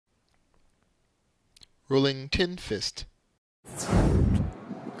Rolling tin fist.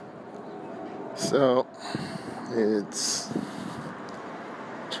 So, it's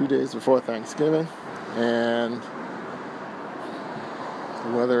 2 days before Thanksgiving, and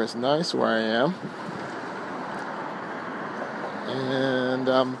the weather is nice where I am. And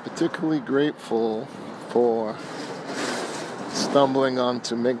I'm particularly grateful for stumbling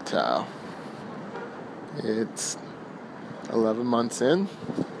onto MGTOW. It's 11 months in,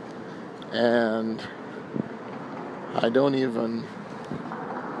 and I don't even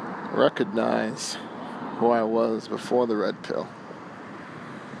recognize who I was before the red pill.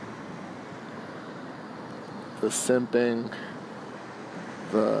 The simping,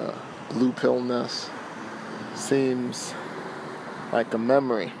 the blue pillness seems like a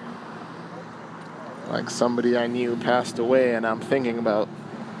memory. Like somebody I knew passed away and I'm thinking about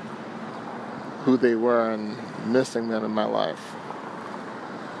who they were and missing them in my life.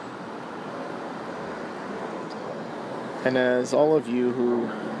 And as all of you who,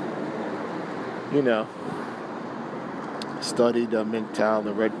 studied the MGTOW,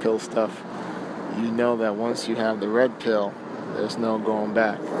 the red pill stuff, you know that once you have the red pill, there's no going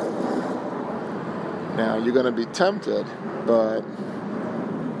back. Now, you're going to be tempted, but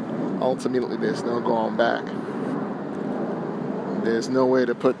ultimately there's no going back. There's no way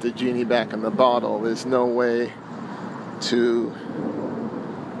to put the genie back in the bottle. There's no way to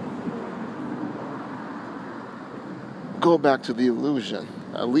go back to the illusion,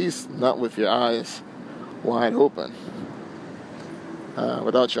 at least not with your eyes wide open,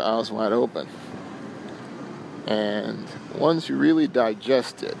 without your eyes wide open. And once you really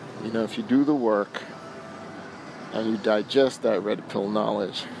digest it, if you do the work and you digest that red pill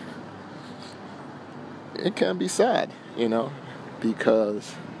knowledge, it can be sad,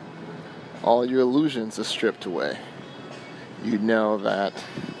 because all your illusions are stripped away. You know that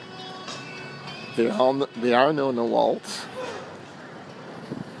there are no Nawalts,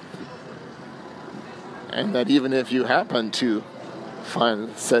 and that even if you happen to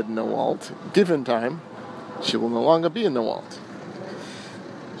find said Nawalt, given time, she will no longer be a Nawalt.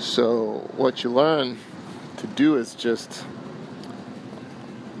 So what you learn to do is just,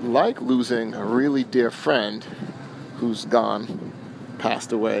 like losing a really dear friend who's gone,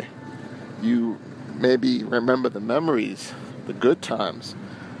 passed away. You maybe remember the memories, the good times,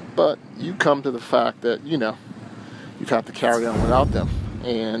 but you come to the fact that, you've had to carry on without them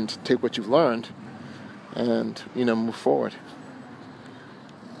and take what you've learned and, move forward.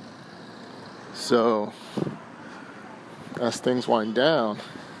 So, as things wind down,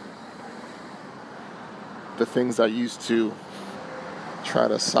 the things I used to try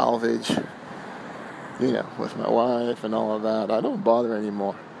to salvage, with my wife and all of that, I don't bother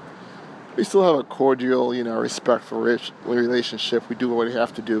anymore. We still have a cordial, respectful relationship. We do what we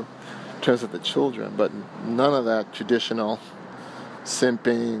have to do in terms of the children, but none of that traditional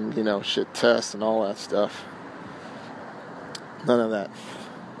simping, shit tests and all that stuff. None of that.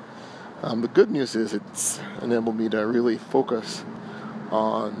 The good news is it's enabled me to really focus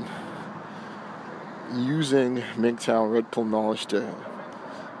on using MGTOW red pill knowledge to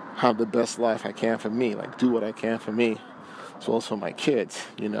have the best life I can for me, like do what I can for me, as well as for my kids,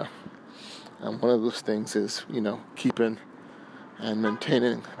 And one of those things is, keeping and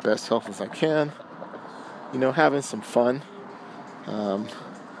maintaining the best health as I can, having some fun.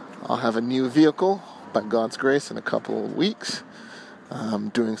 I'll have a new vehicle, by God's grace, in a couple of weeks.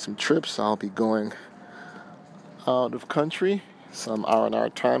 Doing some trips. I'll be going out of country, some R&R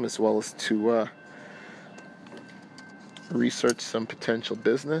time, as well as to research some potential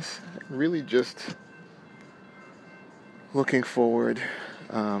business. Really just looking forward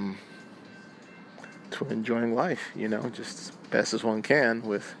to enjoying life, just as best as one can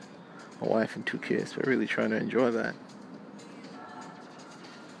with a wife and 2 kids, but really trying to enjoy that.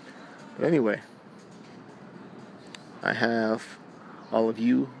 But anyway, I have all of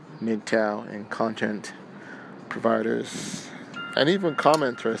you, MGTOW and content providers, and even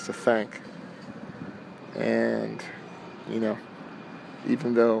commenters to thank. And,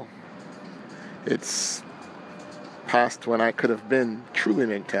 even though it's past when I could have been truly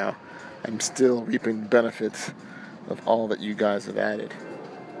MGTOW, I'm still reaping the benefits of all that you guys have added.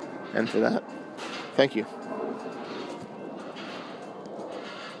 And for that, thank you.